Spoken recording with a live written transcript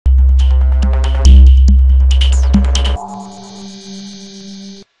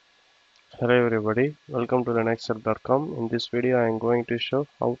everybody, welcome to linuxhelp.com. In this video I am going to show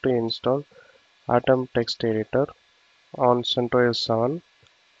how to install Atom text editor on CentOS 7.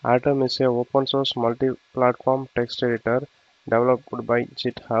 Atom is a open source multi-platform text editor developed by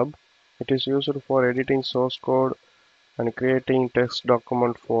GitHub. It is used for editing source code and creating text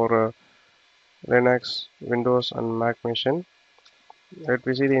document for Linux, Windows and Mac machine. Let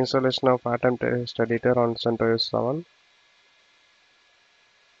me see the installation of Atom text editor on CentOS 7.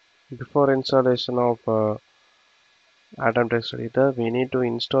 Before installation of Atom text editor, we need to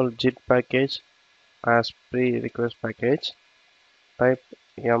install git package as pre-request package. Type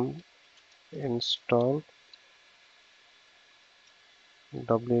yum install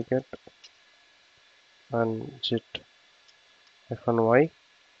wget and git -y.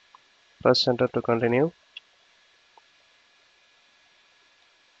 Press enter to continue.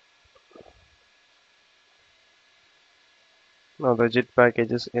 Now the git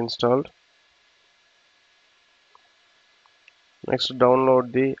package is installed. Next,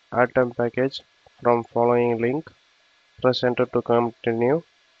 download the Atom package from following link. Press enter to continue.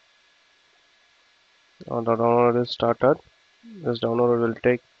 Now the download is started. This download will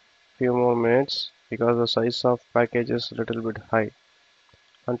take few more minutes because the size of package is little bit high.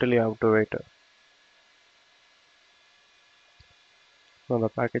 Until you have to wait. Now the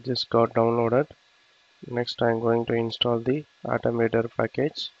packages got downloaded. Next I am going to install the Atom editor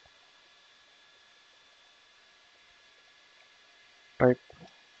package. Type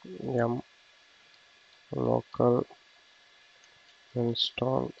yum local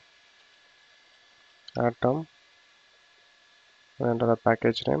install Atom and enter the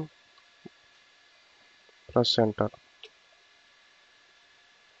package name. Press enter.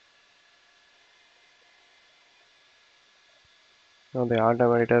 Now the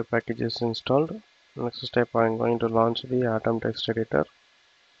Atom editor package is installed. Next step, I am going to launch the Atom text editor.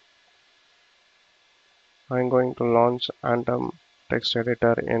 I am going to launch Atom text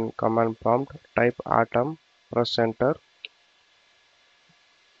editor in command prompt. Type Atom, press enter.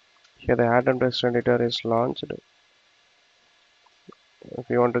 Here the Atom text editor is launched. If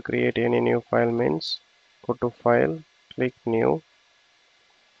you want to create any new file means, go to file, click new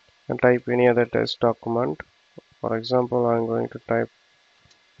and type any other text document. For example, I am going to type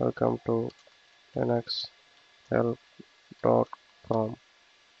welcome to linuxhelp.com.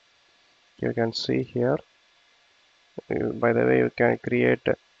 You can see here. By the way, you can create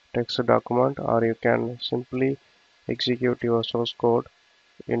a text document or you can simply execute your source code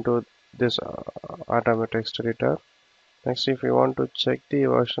into this Atom text editor. Next, if you want to check the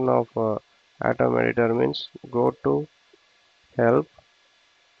version of Atom editor means, go to help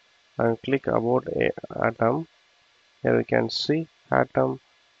and click about Atom. Here we can see Atom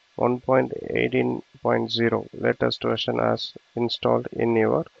 1.18.0 latest version as installed in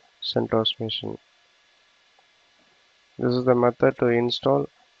your CentOS machine. This is the method to install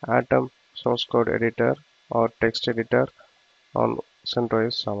Atom source code editor or text editor on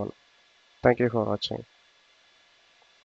CentOS 7. Thank you for watching.